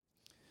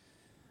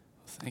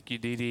Thank you,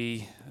 Dee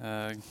Dee.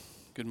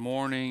 Good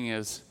morning.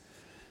 As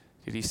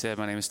Dee Dee said,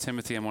 my name is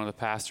Timothy. I'm one of the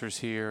pastors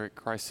here at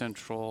Christ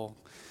Central.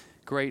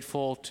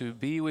 Grateful to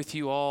be with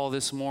you all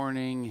this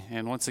morning,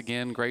 and once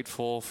again,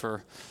 grateful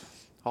for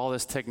all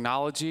this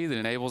technology that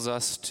enables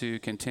us to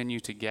continue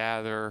to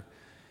gather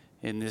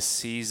in this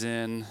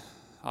season.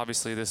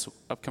 Obviously, this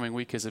upcoming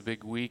week is a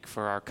big week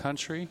for our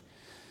country,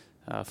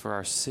 for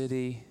our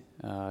city.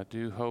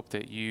 Do hope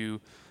that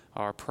you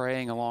are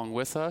praying along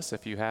with us.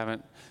 If you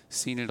haven't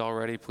seen it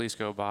already, please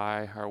go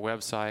by our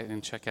website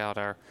and check out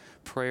our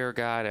prayer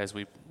guide as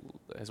we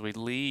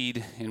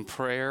lead in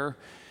prayer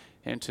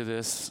into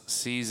this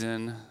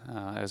season,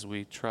 as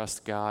we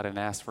trust God and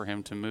ask for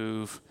Him to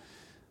move,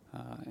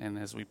 and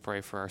as we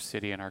pray for our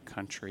city and our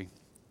country.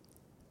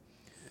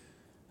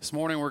 This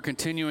morning we're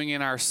continuing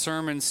in our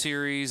sermon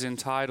series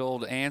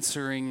entitled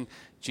Answering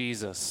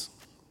Jesus.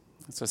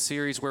 It's a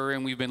series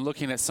wherein we've been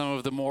looking at some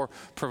of the more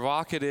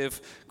provocative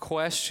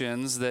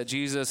questions that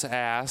Jesus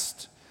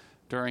asked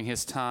during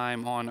his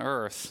time on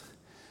earth.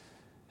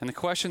 And the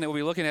question that we'll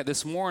be looking at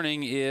this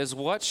morning is,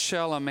 what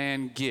shall a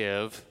man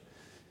give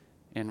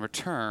in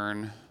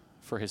return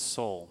for his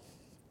soul?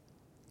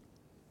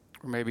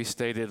 Or maybe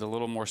stated a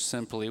little more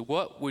simply,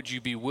 what would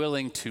you be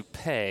willing to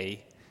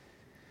pay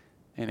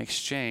in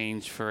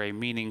exchange for a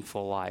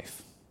meaningful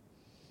life?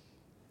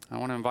 I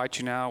want to invite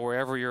you now,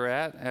 wherever you're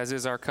at, as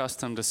is our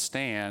custom, to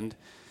stand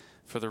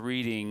for the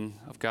reading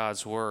of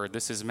God's Word.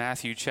 This is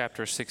Matthew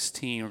chapter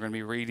 16. We're going to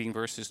be reading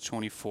verses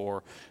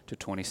 24 to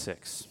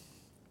 26.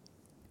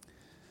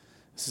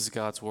 This is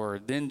God's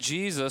Word. Then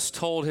Jesus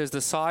told his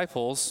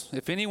disciples,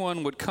 "If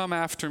anyone would come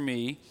after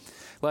me,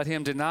 let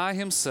him deny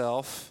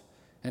himself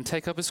and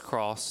take up his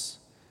cross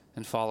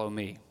and follow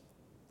me.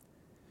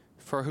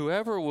 For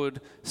whoever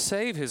would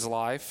save his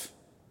life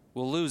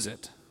will lose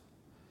it.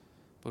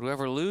 But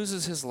whoever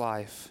loses his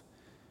life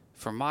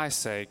for my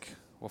sake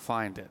will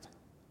find it.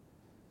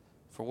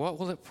 For what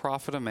will it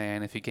profit a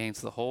man if he gains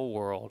the whole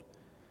world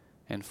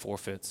and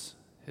forfeits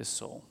his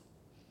soul?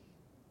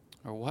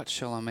 Or what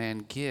shall a man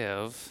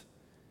give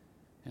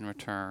in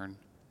return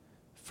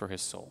for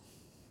his soul?"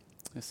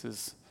 This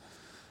is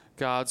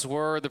God's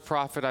Word. The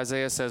prophet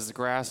Isaiah says, "The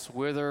grass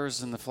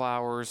withers and the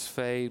flowers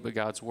fade, but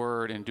God's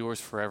Word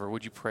endures forever."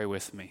 Would you pray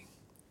with me?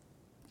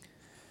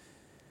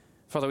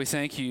 Father, we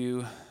thank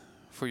you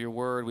for your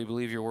Word. We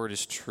believe your Word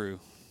is true.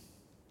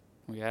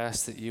 We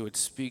ask that you would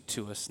speak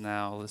to us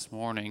now this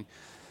morning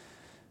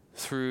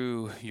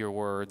through your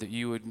Word, that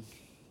you would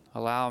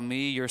allow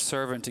me, your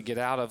servant, to get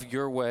out of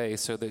your way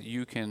so that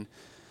you can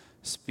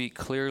speak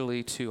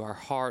clearly to our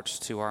hearts,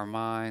 to our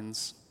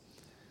minds,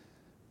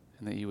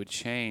 and that you would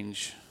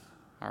change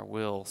our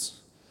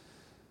wills.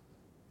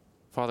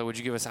 Father, would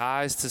you give us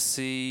eyes to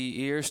see,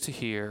 ears to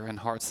hear, and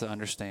hearts to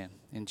understand?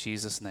 In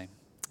Jesus' name,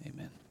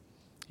 amen.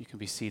 You can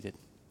be seated.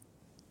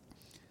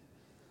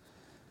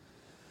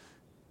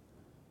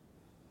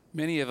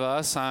 Many of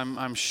us,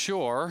 I'm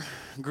sure,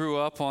 grew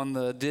up on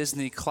the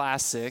Disney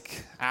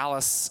classic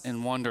Alice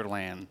in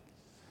Wonderland,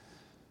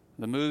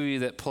 the movie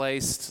that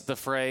placed the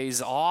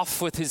phrase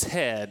 "off with his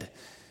head"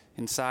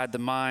 inside the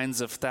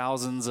minds of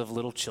thousands of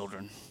little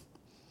children.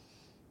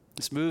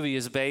 This movie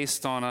is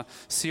based on a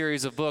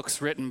series of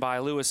books written by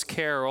Lewis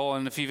Carroll,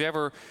 and if you've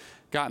ever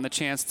gotten the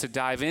chance to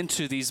dive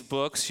into these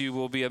books, you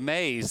will be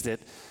amazed at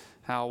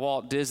how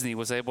Walt Disney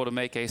was able to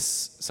make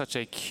such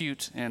a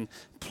cute and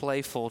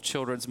playful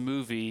children's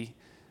movie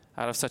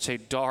out of such a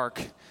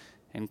dark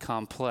and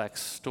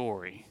complex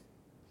story.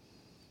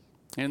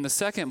 In the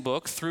second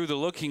book, Through the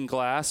Looking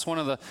Glass, one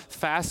of the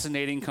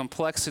fascinating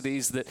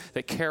complexities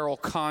that Carroll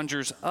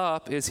conjures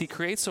up is he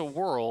creates a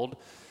world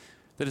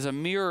that is a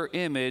mirror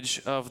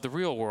image of the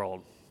real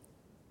world,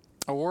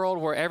 a world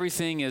where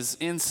everything is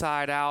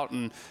inside out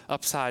and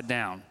upside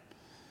down.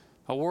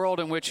 A world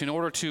in which, in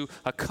order to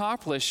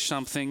accomplish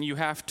something, you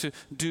have to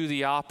do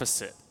the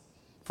opposite.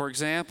 For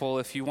example,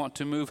 if you want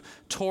to move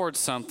towards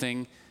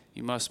something,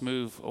 you must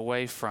move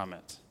away from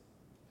it.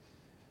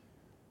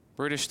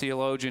 British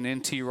theologian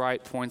N.T.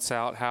 Wright points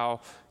out how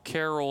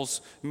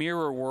Carroll's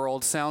mirror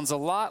world sounds a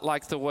lot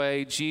like the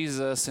way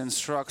Jesus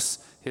instructs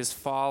his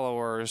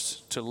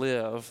followers to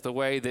live, the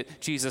way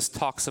that Jesus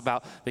talks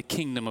about the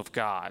kingdom of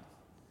God.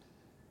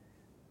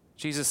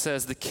 Jesus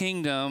says the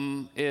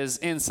kingdom is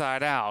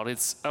inside out.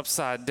 It's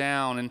upside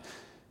down. And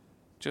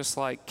just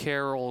like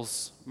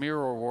Carroll's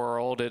mirror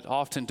world, it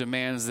often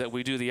demands that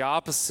we do the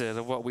opposite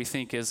of what we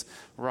think is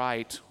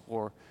right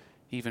or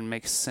even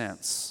makes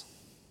sense.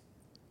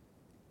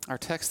 Our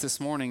text this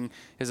morning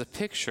is a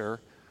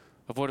picture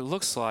of what it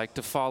looks like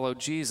to follow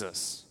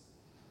Jesus.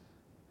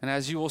 And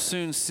as you will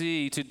soon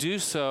see, to do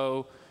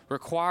so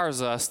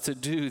requires us to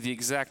do the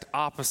exact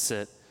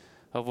opposite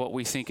of what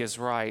we think is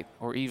right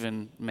or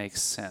even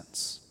makes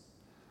sense.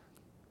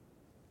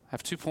 I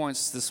have 2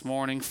 points this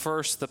morning.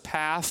 First, the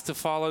path to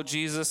follow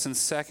Jesus, and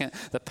second,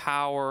 the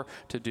power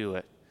to do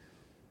it.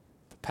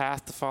 The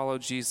path to follow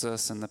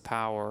Jesus and the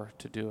power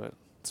to do it.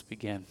 Let's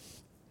begin.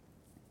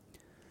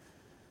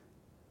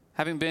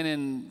 Having been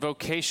in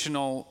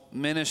vocational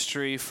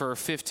ministry for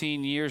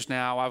 15 years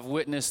now, I've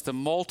witnessed a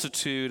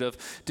multitude of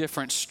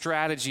different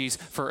strategies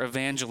for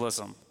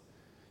evangelism,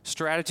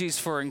 strategies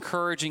for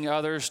encouraging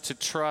others to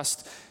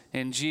trust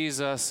in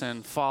Jesus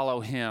and follow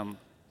him.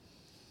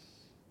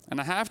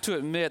 And I have to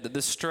admit that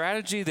the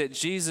strategy that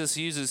Jesus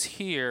uses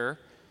here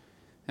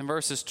in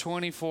verses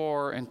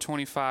 24 and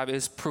 25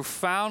 is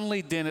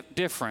profoundly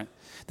different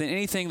than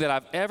anything that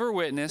I've ever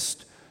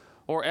witnessed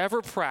or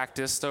ever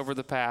practiced over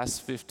the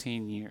past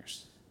 15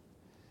 years.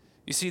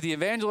 You see, the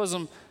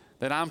evangelism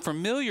that I'm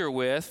familiar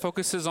with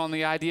focuses on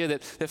the idea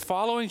that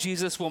following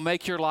Jesus will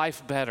make your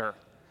life better.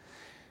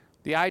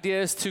 The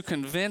idea is to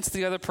convince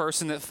the other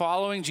person that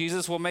following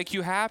Jesus will make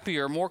you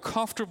happier, more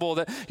comfortable,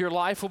 that your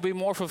life will be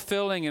more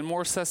fulfilling and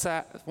more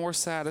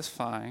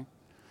satisfying.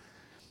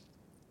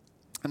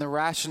 And the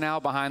rationale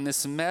behind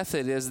this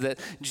method is that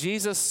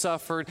Jesus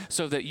suffered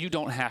so that you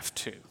don't have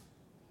to.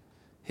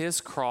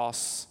 His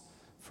cross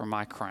for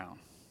my crown.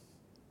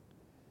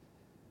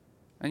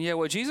 And yet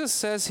what Jesus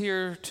says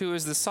here to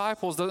his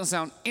disciples doesn't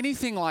sound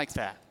anything like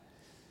that.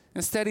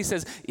 Instead, he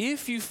says,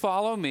 if you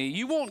follow me,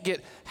 you won't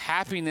get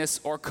happiness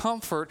or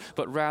comfort,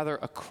 but rather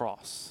a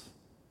cross.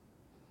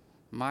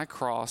 My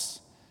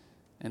cross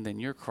and then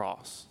your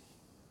cross.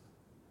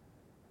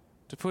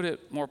 To put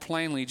it more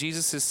plainly,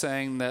 Jesus is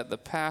saying that the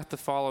path to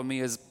follow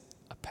me is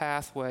a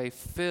pathway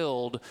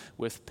filled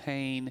with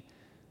pain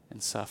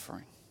and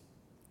suffering.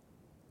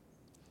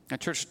 Now,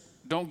 church,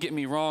 don't get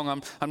me wrong.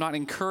 I'm not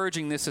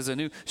encouraging this as a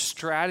new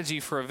strategy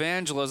for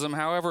evangelism.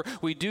 However,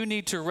 we do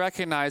need to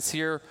recognize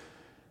here,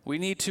 we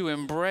need to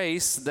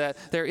embrace that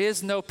there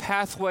is no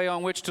pathway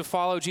on which to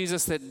follow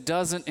Jesus that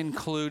doesn't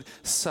include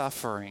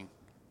suffering.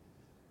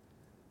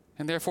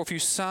 And therefore, if you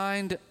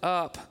signed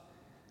up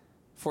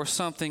for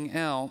something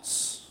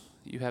else,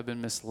 you have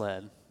been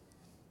misled.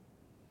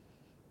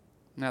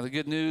 Now, the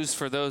good news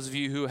for those of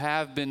you who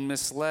have been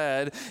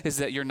misled is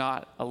that you're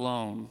not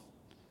alone.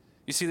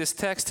 You see, this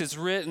text is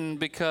written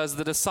because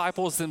the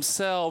disciples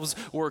themselves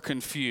were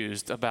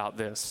confused about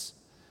this.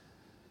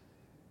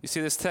 You see,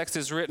 this text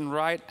is written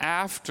right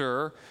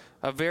after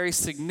a very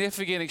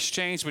significant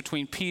exchange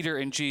between Peter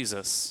and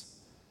Jesus.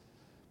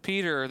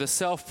 Peter, the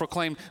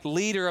self-proclaimed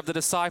leader of the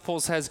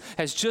disciples, has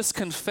just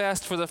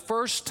confessed for the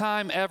first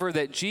time ever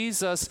that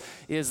Jesus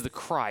is the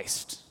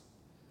Christ.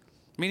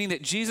 Meaning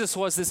that Jesus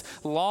was this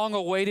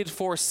long-awaited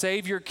for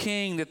Savior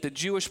King that the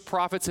Jewish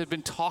prophets had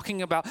been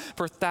talking about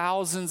for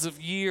thousands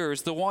of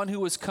years, the one who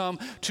was come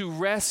to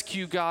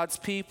rescue God's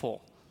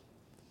people.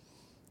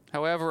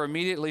 However,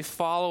 immediately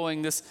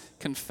following this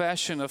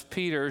confession of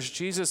Peter's,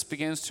 Jesus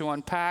begins to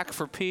unpack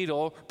for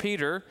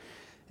Peter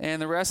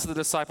and the rest of the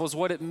disciples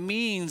what it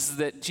means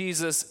that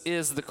Jesus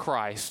is the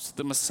Christ,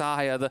 the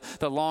Messiah,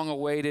 the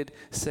long-awaited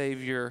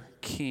Savior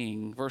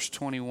King. Verse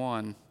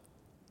 21.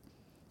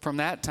 From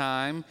that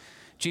time,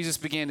 Jesus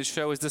began to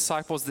show his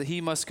disciples that he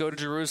must go to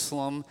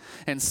Jerusalem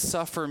and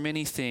suffer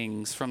many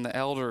things from the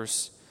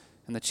elders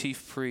and the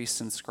chief priests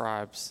and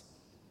scribes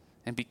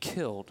and be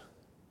killed.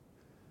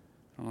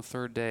 On the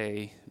third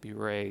day, be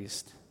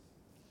raised.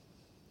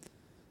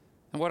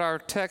 And what our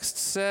text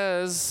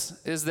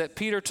says is that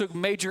Peter took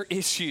major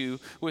issue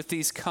with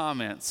these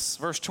comments.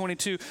 Verse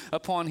 22,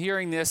 upon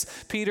hearing this,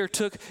 Peter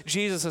took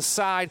Jesus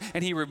aside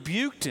and he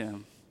rebuked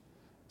him,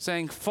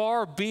 saying,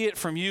 "Far be it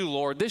from you,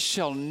 Lord, this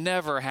shall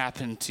never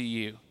happen to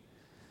you."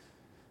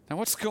 Now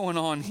what's going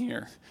on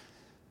here?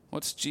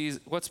 What's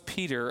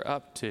Peter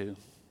up to?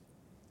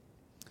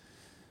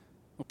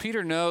 Well,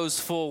 Peter knows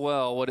full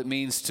well what it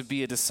means to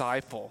be a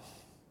disciple.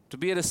 To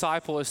be a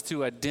disciple is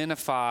to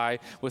identify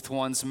with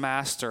one's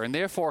master, and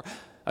therefore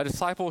a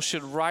disciple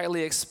should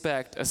rightly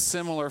expect a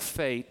similar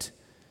fate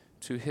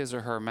to his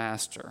or her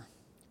master.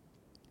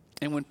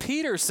 And when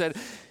Peter said,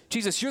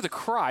 "Jesus, you're the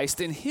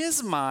Christ," in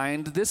his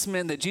mind, this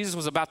meant that Jesus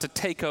was about to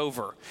take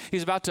over.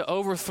 He's about to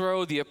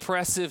overthrow the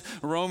oppressive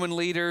Roman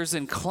leaders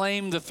and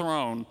claim the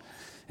throne.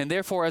 And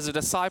therefore, as a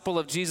disciple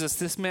of Jesus,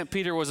 this meant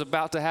Peter was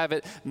about to have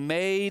it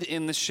made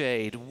in the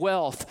shade.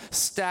 Wealth,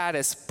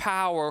 status,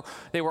 power,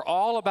 they were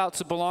all about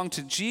to belong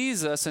to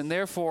Jesus and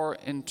therefore,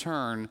 in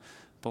turn,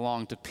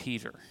 belong to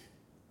Peter.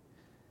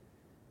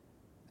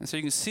 And so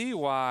you can see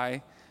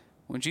why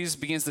when Jesus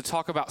begins to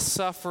talk about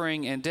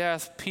suffering and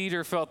death,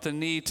 Peter felt the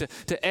need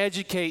to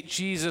educate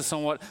Jesus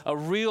on what a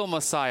real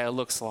Messiah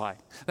looks like.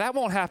 That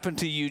won't happen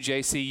to you,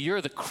 JC.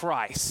 You're the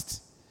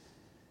Christ.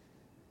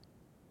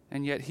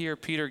 And yet here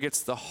Peter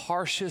gets the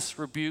harshest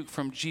rebuke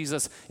from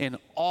Jesus in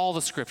all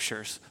the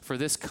scriptures for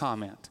this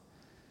comment.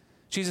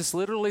 Jesus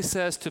literally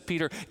says to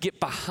Peter, "Get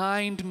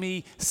behind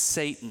me,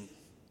 Satan."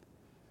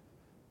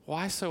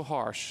 Why so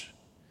harsh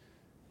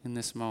in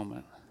this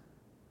moment?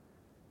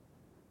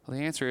 Well,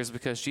 the answer is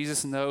because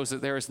Jesus knows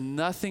that there is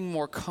nothing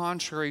more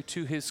contrary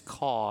to his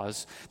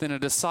cause than a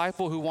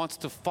disciple who wants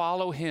to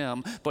follow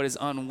him but is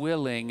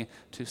unwilling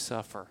to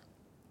suffer.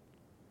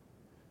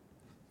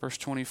 Verse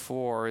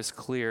 24 is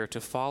clear. To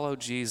follow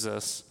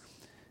Jesus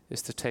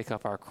is to take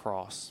up our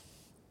cross.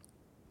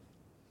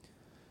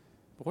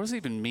 But what does it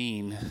even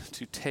mean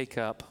to take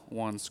up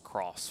one's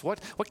cross?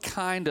 What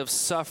kind of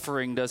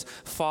suffering does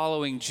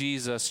following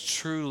Jesus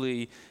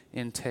truly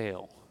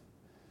entail?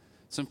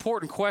 It's an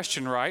important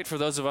question, right, for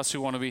those of us who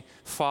want to be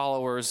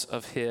followers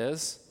of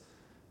his.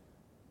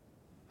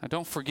 Now,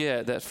 don't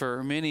forget that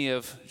for many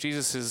of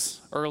Jesus'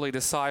 early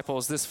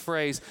disciples, this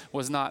phrase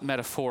was not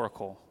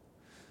metaphorical.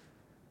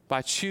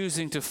 By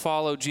choosing to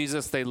follow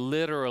Jesus, they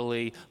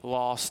literally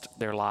lost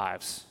their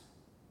lives.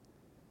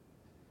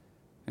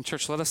 And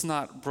church, let us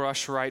not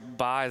brush right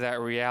by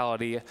that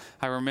reality.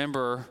 I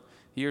remember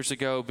years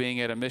ago being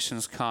at a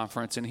missions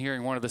conference and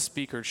hearing one of the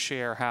speakers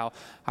share how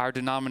our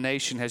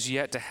denomination has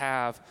yet to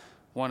have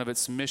one of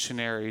its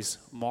missionaries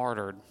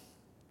martyred.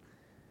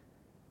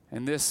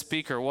 And this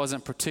speaker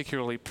wasn't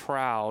particularly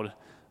proud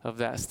of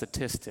that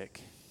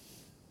statistic.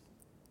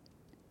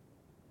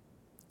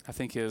 I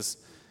think his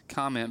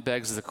comment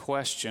begs the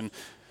question,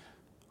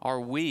 are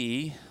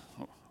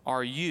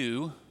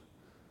you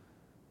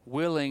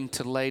willing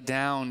to lay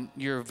down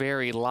your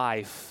very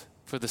life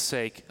for the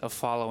sake of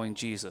following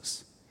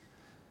Jesus?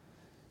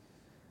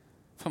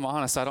 If I'm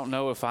honest, I don't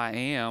know if I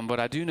am, but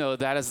I do know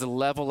that is the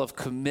level of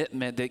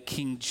commitment that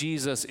King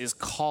Jesus is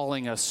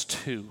calling us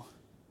to.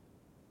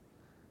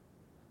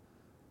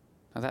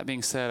 Now, that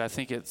being said, I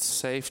think it's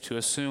safe to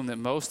assume that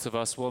most of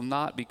us will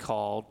not be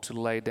called to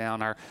lay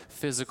down our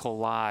physical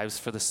lives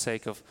for the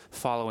sake of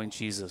following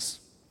Jesus.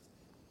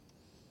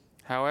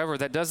 However,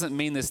 that doesn't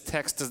mean this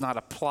text does not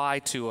apply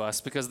to us,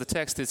 because the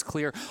text is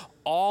clear.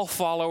 All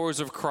followers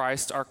of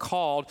Christ are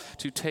called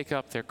to take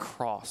up their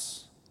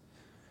cross.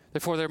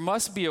 Therefore, there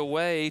must be a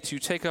way to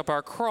take up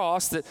our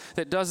cross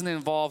that doesn't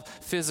involve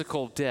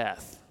physical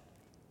death.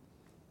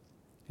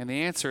 And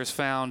the answer is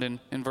found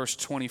in verse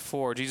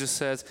 24. Jesus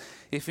says,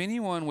 "If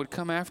anyone would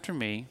come after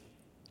me,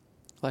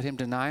 let him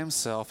deny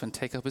himself and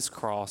take up his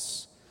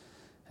cross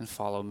and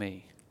follow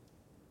me."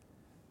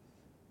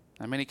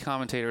 Now, many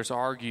commentators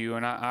argue,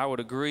 and I would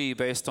agree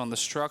based on the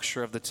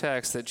structure of the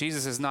text, that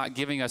Jesus is not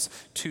giving us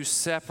two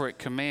separate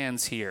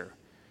commands here.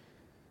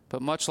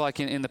 But much like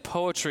in the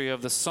poetry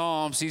of the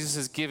Psalms, Jesus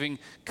is giving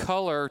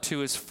color to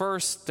his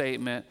first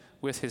statement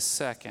with his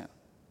second.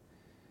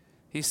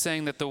 He's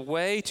saying that the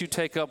way to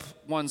take up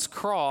one's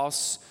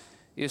cross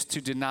is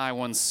to deny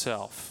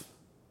oneself.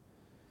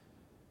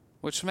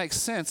 Which makes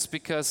sense,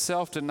 because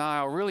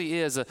self-denial really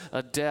is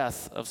a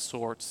death of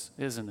sorts,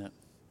 isn't it?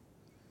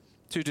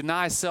 To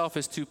deny self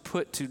is to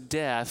put to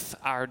death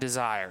our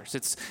desires.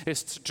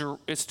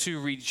 It's to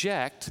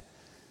reject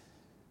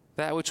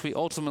that which we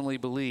ultimately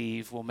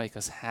believe will make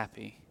us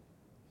happy.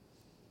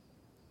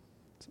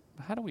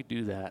 How do we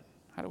do that?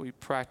 How do we,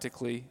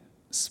 practically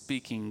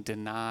speaking,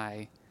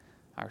 deny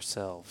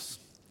ourselves?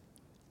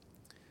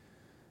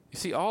 You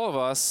see, all of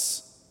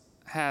us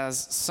has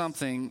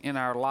something in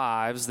our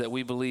lives that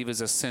we believe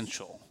is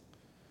essential,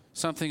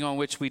 something on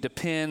which we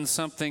depend,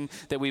 something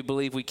that we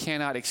believe we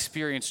cannot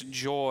experience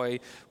joy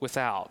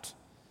without.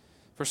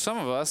 For some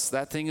of us,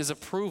 that thing is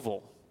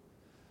approval.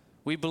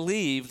 We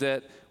believe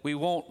that we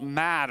won't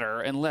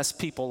matter unless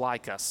people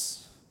like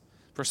us.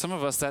 For some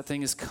of us, that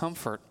thing is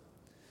comfort.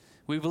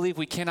 We believe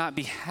we cannot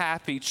be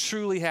happy,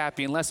 truly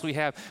happy, unless we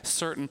have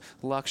certain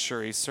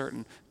luxuries,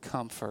 certain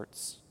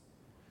comforts.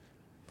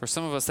 For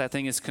some of us, that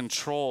thing is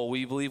control.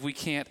 We believe we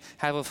can't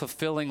have a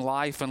fulfilling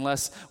life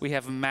unless we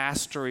have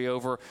mastery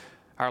over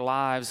our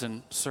lives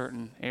in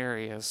certain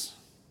areas.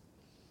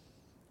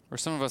 For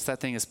some of us,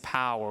 that thing is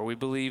power. We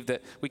believe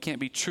that we can't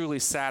be truly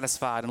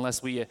satisfied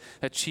unless we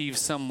achieve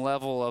some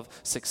level of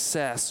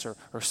success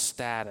or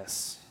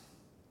status.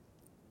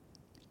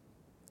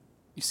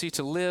 You see,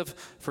 to live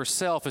for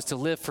self is to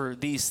live for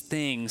these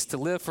things, to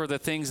live for the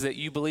things that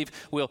you believe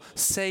will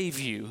save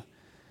you,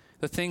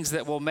 the things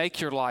that will make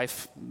your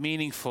life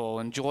meaningful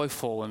and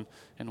joyful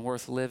and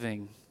worth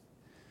living.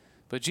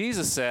 But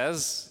Jesus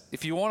says,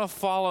 if you want to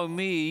follow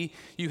me,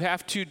 you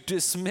have to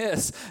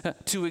dismiss,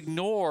 to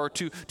ignore,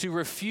 to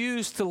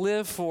refuse to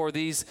live for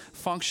these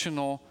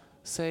functional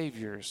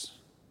saviors.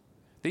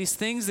 These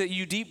things that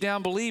you deep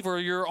down believe are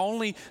your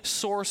only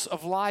source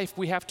of life,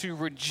 we have to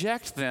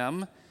reject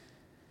them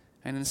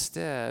and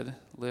instead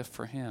live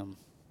for him.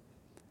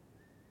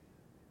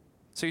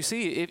 So you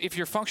see, if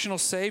your functional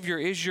savior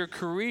is your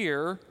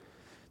career,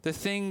 the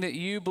thing that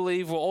you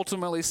believe will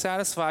ultimately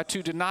satisfy,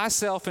 to deny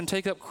self and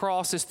take up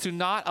cross, is to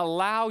not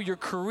allow your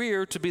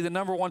career to be the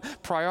number one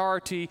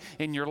priority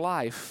in your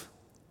life.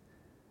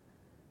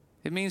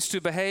 It means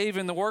to behave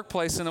in the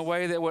workplace in a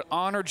way that would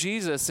honor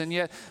Jesus and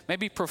yet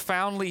maybe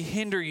profoundly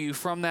hinder you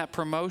from that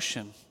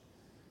promotion.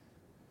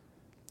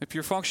 If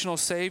your functional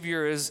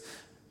savior is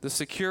the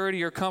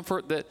security or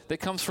comfort that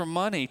comes from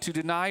money, to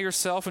deny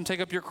yourself and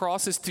take up your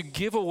cross is to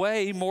give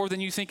away more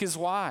than you think is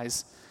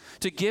wise,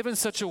 to give in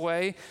such a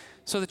way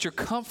so that your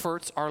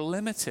comforts are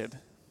limited.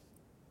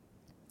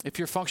 If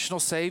your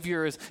functional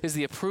savior is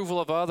the approval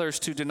of others,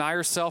 to deny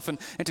yourself and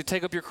to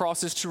take up your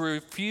cross is to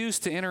refuse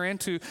to enter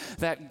into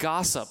that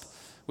gossip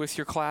with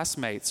your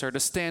classmates, or to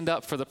stand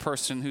up for the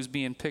person who's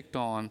being picked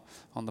on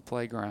the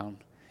playground,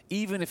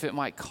 even if it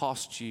might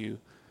cost you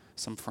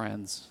some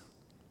friends.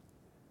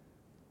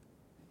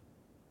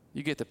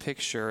 You get the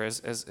picture.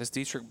 As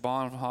Dietrich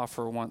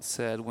Bonhoeffer once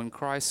said, when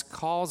Christ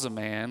calls a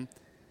man,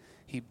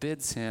 he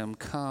bids him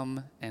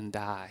come and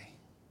die.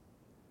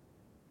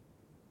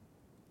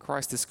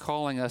 Christ is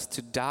calling us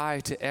to die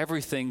to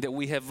everything that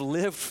we have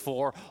lived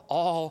for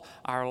all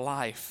our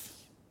life.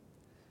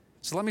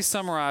 So let me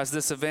summarize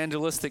this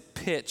evangelistic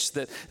pitch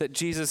that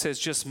Jesus has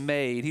just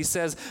made. He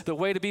says, the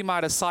way to be my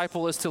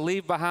disciple is to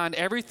leave behind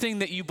everything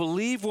that you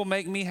believe will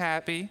make me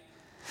happy,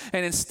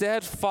 and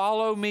instead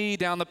follow me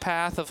down the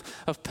path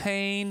of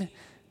pain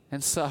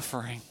and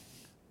suffering.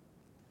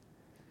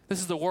 This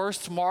is the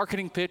worst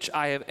marketing pitch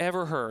I have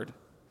ever heard.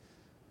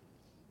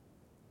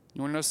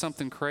 You want to know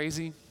something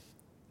crazy?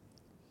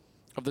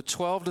 Of the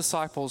 12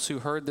 disciples who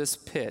heard this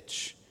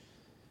pitch,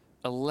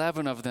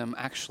 11 of them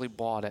actually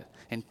bought it,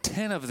 and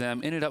 10 of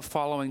them ended up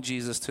following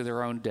Jesus to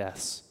their own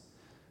deaths.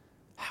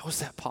 How is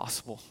that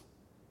possible?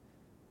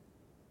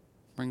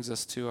 Brings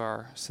us to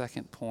our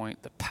second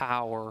point, the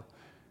power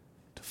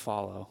to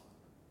follow.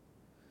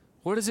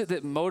 What is it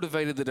that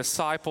motivated the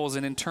disciples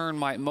and in turn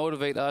might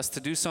motivate us to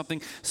do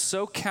something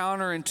so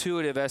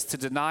counterintuitive as to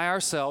deny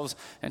ourselves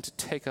and to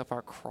take up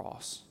our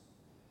cross?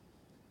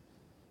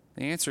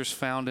 The answer is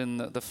found in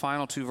the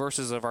final two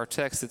verses of our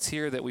text. It's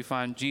here that we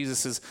find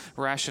Jesus'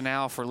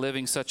 rationale for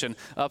living such an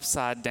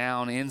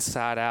upside-down,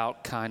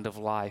 inside-out kind of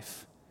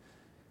life.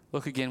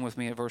 Look again with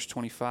me at verse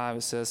 25.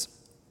 It says,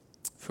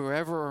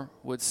 "Whoever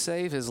would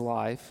save his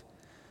life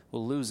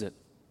will lose it,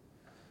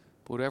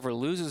 but whoever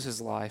loses his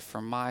life for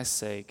my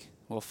sake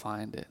will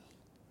find it."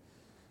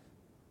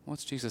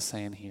 What's Jesus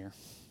saying here?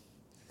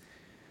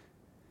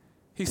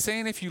 He's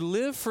saying if you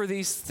live for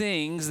these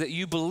things that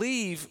you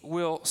believe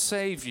will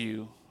save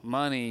you,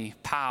 money,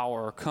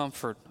 power,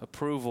 comfort,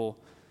 approval,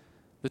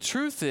 the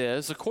truth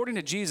is, according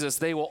to Jesus,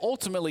 they will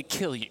ultimately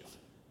kill you.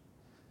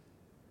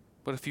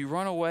 But if you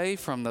run away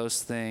from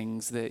those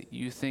things that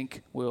you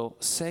think will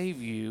save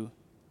you,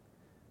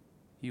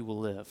 you will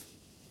live.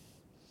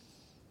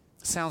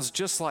 Sounds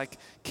just like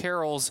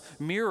Carol's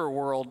mirror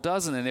world,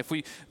 doesn't it? If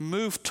we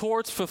move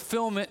towards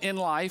fulfillment in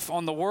life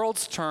on the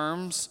world's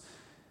terms,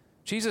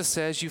 Jesus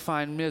says you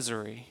find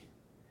misery.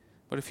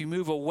 But if you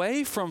move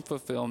away from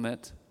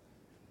fulfillment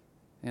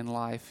in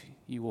life,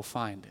 you will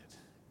find it.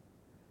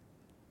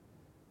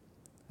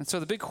 And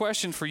so the big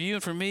question for you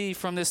and for me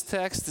from this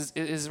text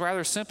is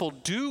rather simple.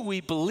 Do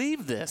we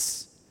believe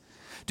this?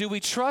 Do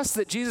we trust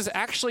that Jesus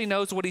actually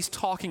knows what he's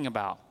talking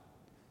about?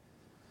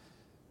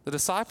 The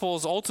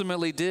disciples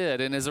ultimately did,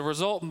 and as a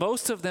result,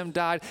 most of them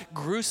died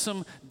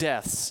gruesome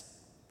deaths.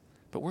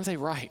 But were they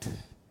right?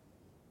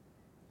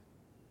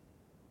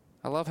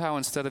 I love how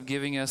instead of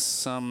giving us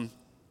some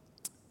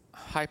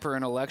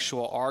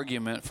hyper-intellectual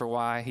argument for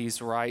why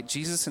he's right,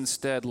 Jesus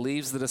instead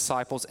leaves the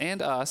disciples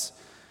and us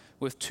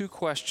with two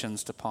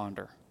questions to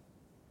ponder.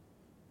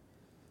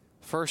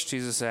 First,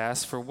 Jesus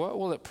asks, "For what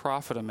will it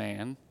profit a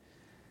man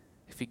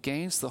if he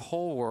gains the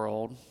whole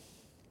world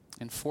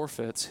and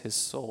forfeits his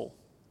soul?"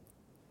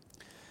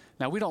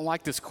 Now, we don't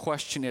like this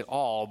question at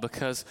all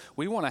because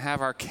we want to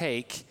have our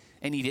cake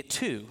and eat it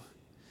too.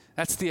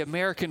 That's the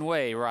American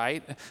way,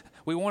 right?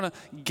 We want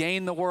to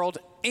gain the world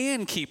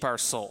and keep our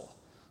soul.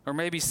 Or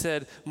maybe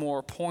said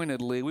more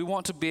pointedly, we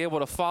want to be able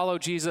to follow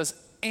Jesus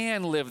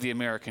and live the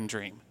American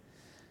dream.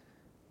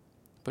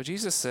 But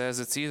Jesus says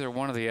it's either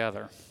one or the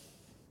other.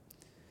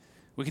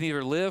 We can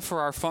either live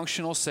for our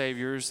functional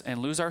saviors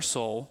and lose our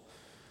soul,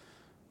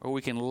 or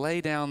we can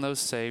lay down those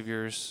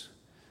saviors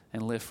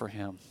and live for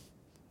him.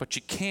 But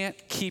you can't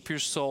keep your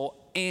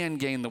soul and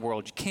gain the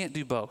world. You can't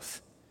do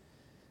both.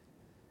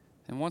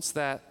 And once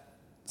that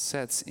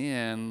sets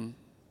in,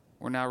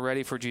 we're now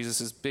ready for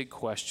Jesus' big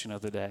question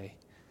of the day.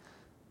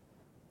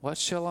 What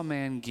shall a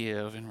man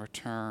give in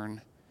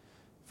return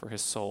for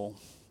his soul?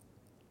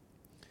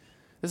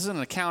 This is an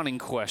accounting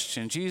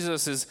question.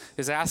 Jesus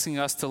is asking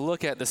us to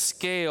look at the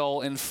scale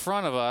in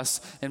front of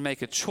us and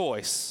make a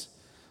choice.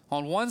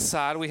 On one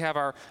side, we have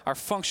our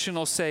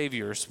functional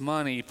saviors,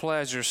 money,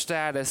 pleasure,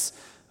 status,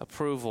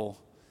 approval.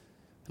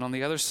 And on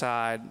the other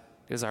side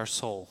is our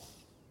soul.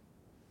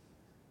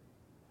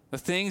 The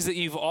things that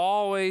you've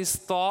always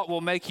thought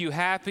will make you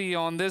happy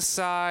on this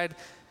side,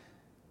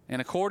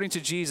 and according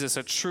to Jesus,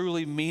 a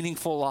truly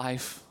meaningful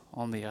life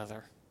on the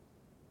other.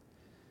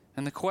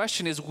 And the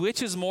question is,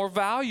 which is more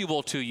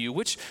valuable to you?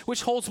 Which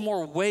holds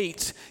more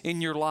weight in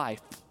your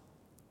life?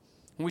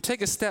 When we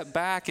take a step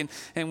back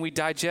and we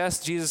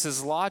digest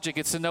Jesus' logic,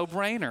 it's a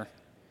no-brainer.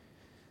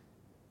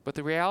 But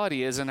the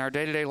reality is, in our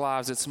day-to-day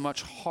lives, it's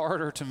much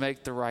harder to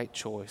make the right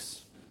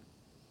choice.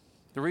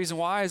 The reason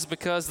why is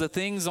because the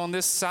things on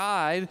this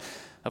side,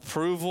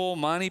 approval,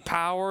 money,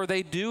 power,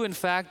 they do in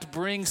fact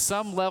bring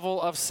some level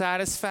of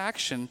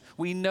satisfaction.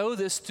 We know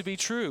this to be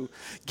true.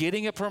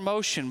 Getting a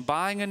promotion,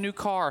 buying a new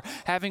car,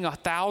 having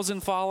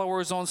 1,000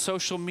 followers on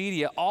social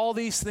media, all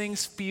these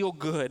things feel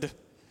good.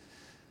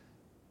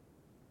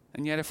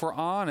 And yet, if we're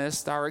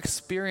honest, our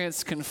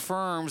experience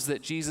confirms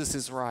that Jesus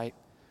is right.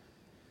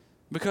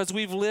 Because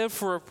we've lived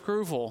for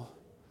approval.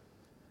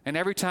 And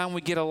every time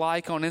we get a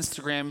like on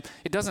Instagram,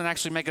 it doesn't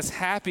actually make us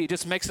happy. It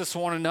just makes us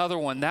want another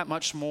one that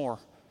much more.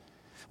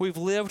 We've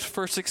lived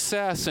for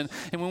success. And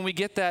when we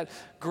get that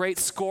great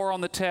score on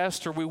the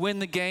test, or we win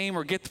the game,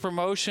 or get the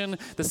promotion,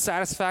 the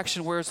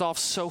satisfaction wears off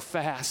so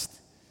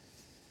fast.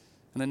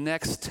 And the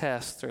next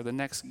test or the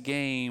next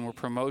game or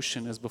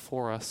promotion is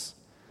before us.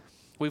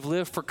 We've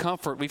lived for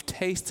comfort. We've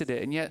tasted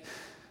it. And yet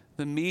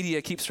the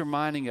media keeps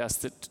reminding us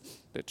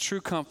that true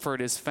comfort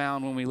is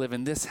found when we live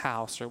in this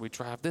house, or we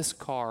drive this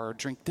car, or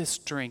drink this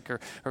drink,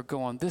 or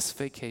go on this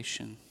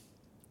vacation.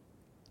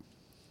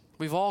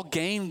 We've all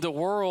gained the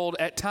world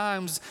at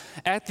times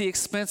at the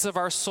expense of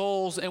our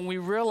souls, and we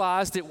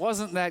realized it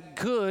wasn't that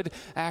good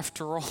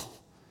after all.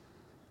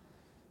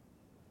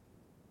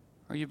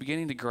 Are you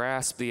beginning to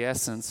grasp the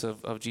essence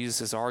of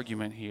Jesus'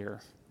 argument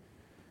here?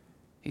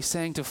 He's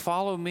saying to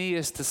follow me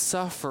is to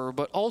suffer,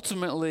 but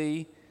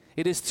ultimately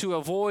it is to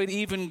avoid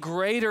even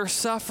greater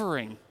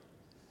suffering.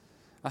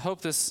 I hope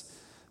this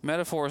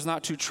metaphor is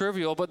not too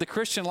trivial, but the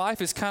Christian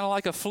life is kind of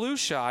like a flu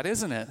shot,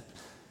 isn't it?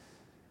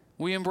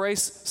 We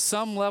embrace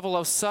some level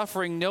of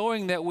suffering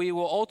knowing that we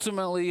will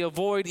ultimately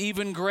avoid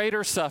even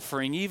greater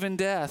suffering, even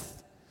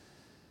death.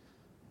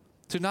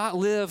 To not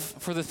live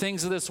for the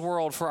things of this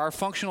world, for our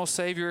functional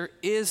Savior,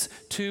 is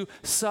to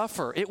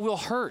suffer. It will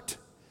hurt.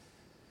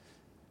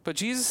 But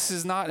Jesus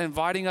is not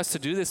inviting us to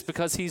do this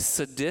because he's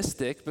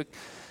sadistic. But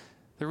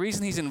the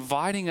reason he's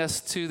inviting us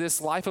to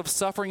this life of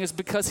suffering is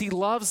because he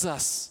loves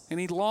us, and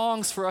he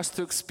longs for us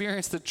to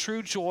experience the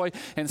true joy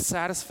and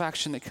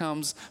satisfaction that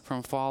comes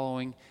from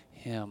following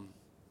him.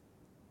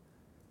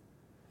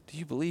 Do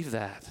you believe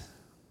that?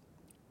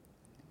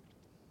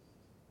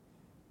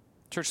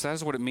 Church, that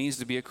is what it means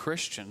to be a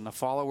Christian, a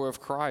follower of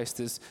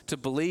Christ, is to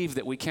believe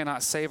that we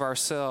cannot save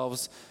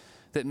ourselves,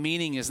 that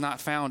meaning is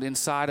not found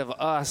inside of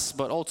us,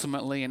 but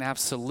ultimately and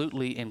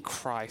absolutely in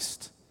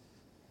Christ.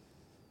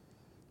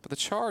 But the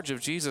charge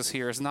of Jesus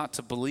here is not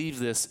to believe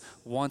this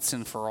once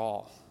and for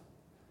all.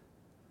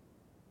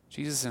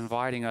 Jesus is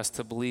inviting us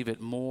to believe it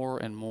more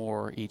and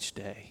more each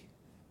day.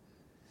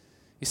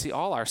 You see,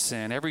 all our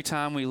sin, every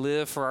time we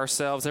live for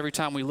ourselves, every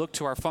time we look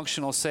to our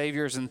functional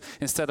saviors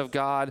instead of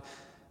God,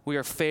 we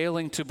are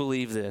failing to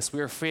believe this.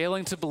 We are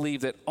failing to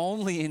believe that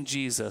only in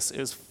Jesus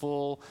is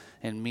full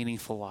and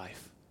meaningful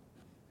life.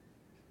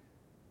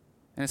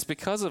 And it's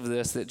because of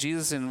this that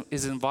Jesus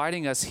is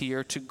inviting us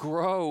here to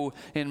grow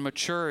in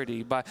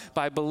maturity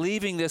by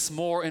believing this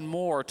more and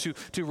more,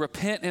 to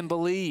repent and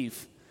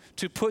believe,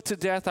 to put to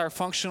death our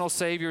functional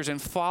saviors and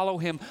follow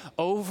him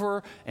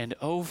over and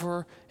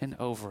over and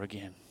over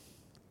again.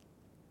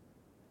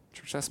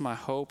 Church, that's my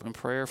hope and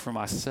prayer for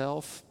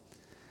myself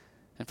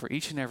and for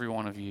each and every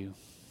one of you.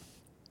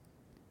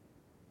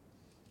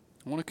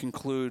 I want to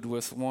conclude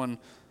with one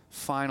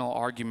final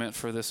argument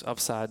for this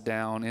upside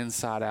down,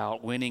 inside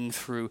out, winning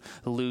through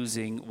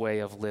losing way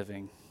of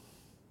living.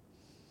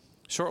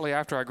 Shortly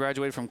after I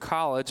graduated from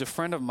college, a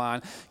friend of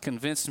mine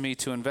convinced me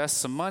to invest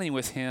some money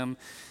with him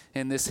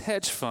in this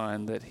hedge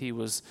fund that he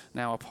was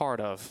now a part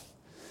of.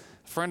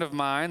 A friend of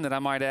mine, that I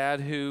might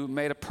add, who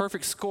made a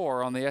perfect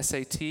score on the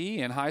SAT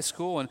in high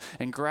school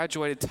and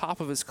graduated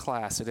top of his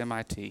class at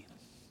MIT.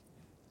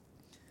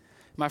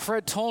 My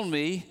friend told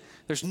me,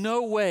 there's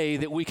no way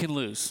that we can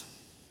lose.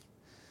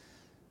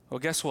 Well,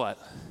 guess what?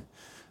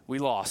 We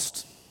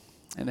lost.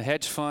 And the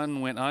hedge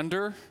fund went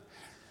under.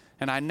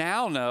 And I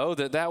now know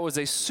that was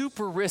a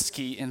super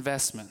risky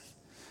investment.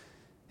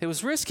 It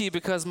was risky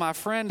because my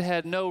friend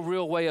had no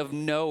real way of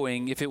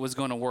knowing if it was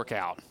going to work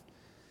out.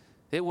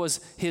 It was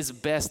his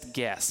best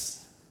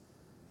guess.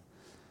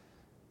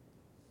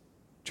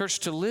 Church,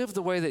 to live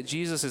the way that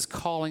Jesus is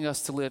calling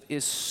us to live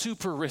is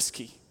super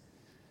risky.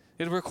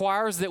 It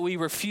requires that we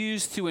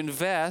refuse to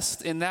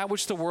invest in that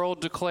which the world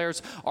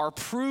declares are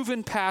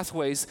proven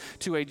pathways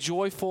to a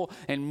joyful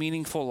and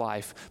meaningful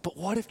life. But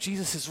what if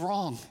Jesus is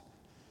wrong?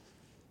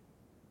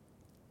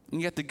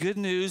 And yet the good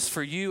news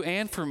for you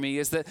and for me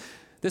is that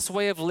this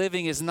way of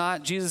living is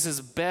not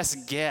Jesus'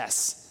 best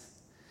guess.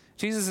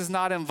 Jesus is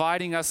not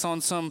inviting us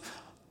on some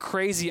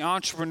crazy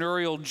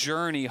entrepreneurial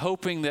journey,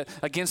 hoping that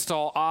against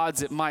all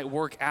odds it might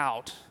work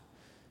out.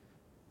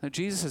 Now,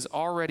 Jesus has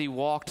already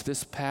walked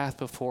this path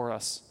before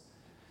us.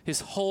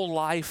 His whole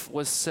life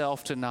was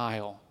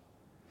self-denial.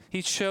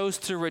 He chose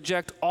to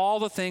reject all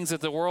the things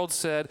that the world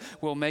said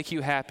will make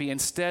you happy,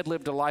 instead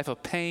lived a life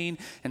of pain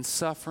and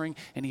suffering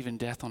and even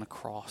death on a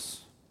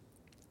cross.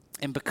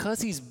 And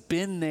because he's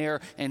been there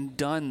and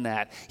done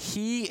that,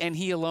 he and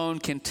he alone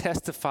can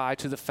testify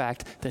to the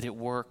fact that it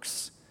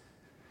works.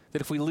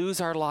 That if we lose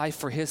our life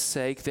for his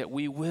sake, that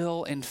we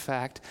will, in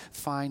fact,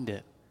 find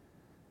it.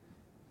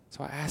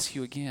 So I ask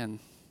you again,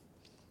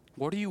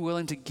 what are you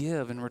willing to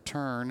give in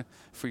return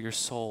for your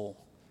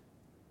soul?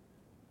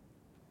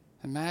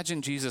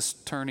 Imagine Jesus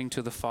turning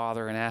to the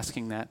Father and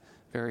asking that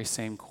very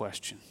same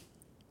question.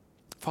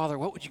 Father,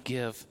 what would you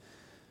give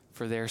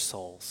for their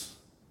souls?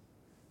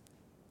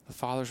 The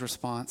Father's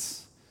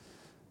response,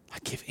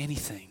 I'd give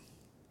anything.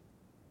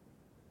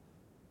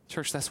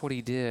 Church, that's what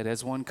he did.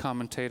 As one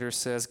commentator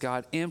says,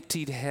 God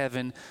emptied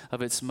heaven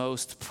of its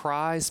most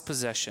prized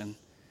possession.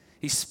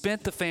 He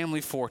spent the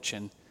family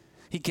fortune.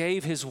 He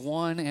gave his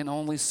one and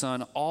only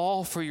Son,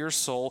 all for your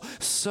soul,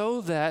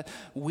 so that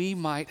we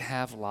might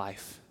have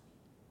life.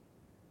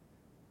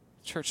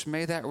 Church,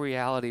 may that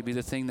reality be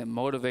the thing that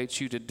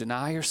motivates you to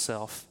deny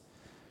yourself,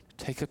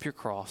 to take up your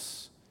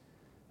cross,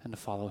 and to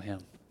follow him.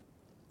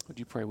 Would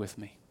you pray with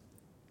me?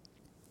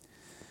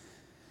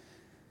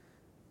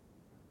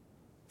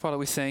 Father,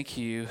 we thank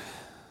you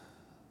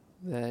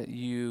that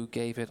you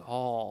gave it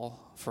all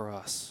for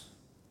us,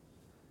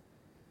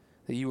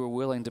 that you were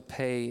willing to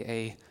pay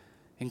an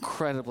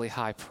incredibly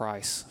high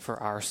price for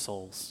our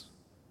souls.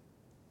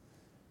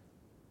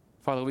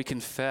 Father, we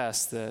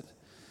confess that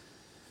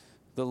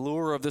the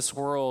lure of this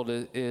world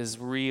is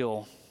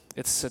real,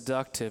 it's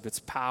seductive, it's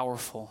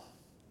powerful.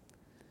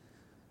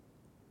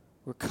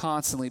 We're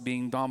constantly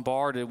being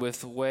bombarded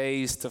with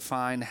ways to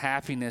find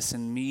happiness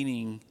and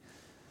meaning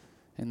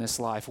in this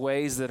life,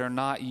 ways that are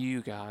not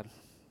you, God.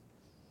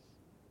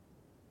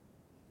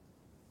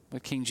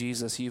 But King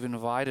Jesus, you've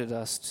invited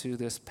us to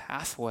this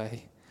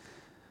pathway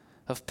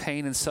of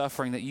pain and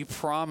suffering that you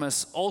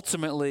promise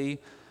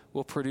ultimately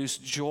will produce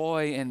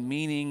joy and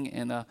meaning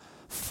in a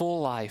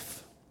full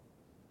life.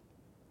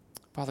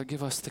 Father,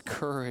 give us the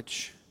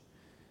courage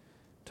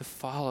to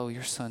follow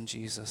your Son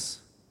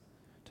Jesus,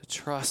 to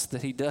trust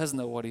that he does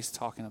know what he's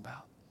talking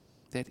about,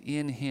 that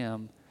in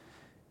him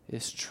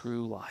is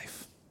true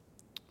life.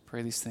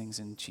 Pray these things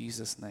in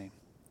Jesus' name.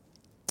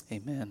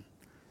 Amen.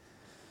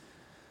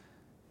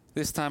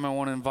 This time I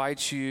want to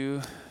invite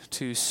you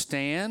to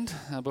stand.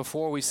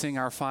 Before we sing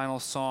our final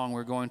song,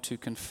 we're going to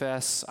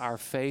confess our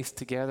faith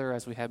together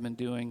as we have been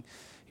doing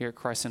here at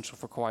Christ Central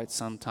for quite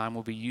some time.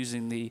 We'll be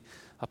using the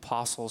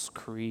Apostles'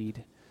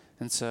 Creed.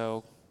 And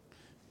so,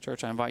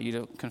 church, I invite you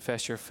to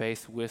confess your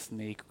faith with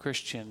me.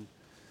 Christian,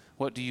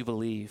 what do you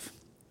believe?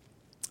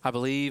 I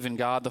believe in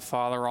God the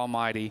Father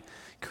Almighty,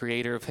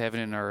 creator of heaven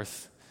and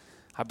earth.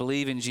 I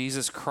believe in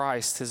Jesus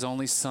Christ, his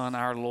only Son,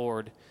 our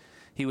Lord.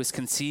 He was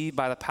conceived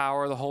by the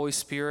power of the Holy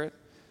Spirit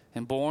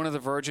and born of the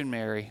Virgin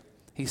Mary.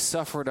 He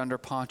suffered under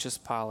Pontius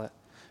Pilate,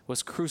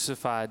 was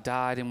crucified,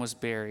 died, and was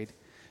buried.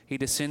 He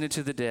descended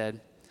to the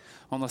dead.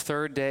 On the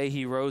third day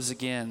he rose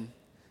again.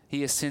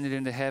 He ascended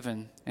into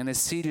heaven and is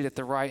seated at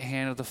the right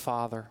hand of the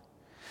Father.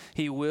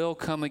 He will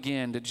come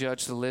again to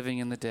judge the living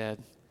and the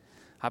dead.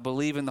 I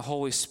believe in the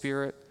Holy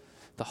Spirit,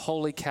 the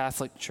Holy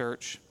Catholic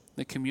Church,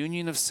 the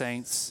communion of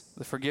saints,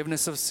 the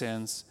forgiveness of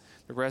sins,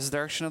 the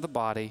resurrection of the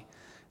body,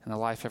 and the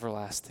life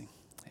everlasting.